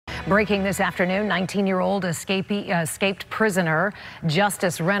Breaking this afternoon, 19-year-old escaped prisoner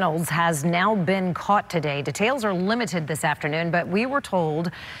Justice Reynolds has now been caught today. Details are limited this afternoon, but we were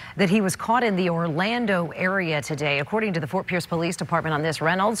told that he was caught in the Orlando area today. According to the Fort Pierce Police Department on this,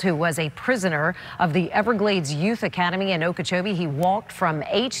 Reynolds, who was a prisoner of the Everglades Youth Academy in Okeechobee, he walked from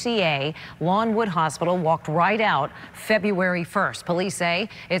HCA Lawnwood Hospital, walked right out February 1st. Police say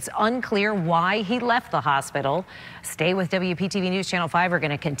it's unclear why he left the hospital. Stay with WPTV News Channel 5. We're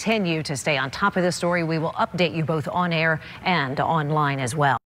going to continue to stay on top of this story. We will update you both on air and online as well.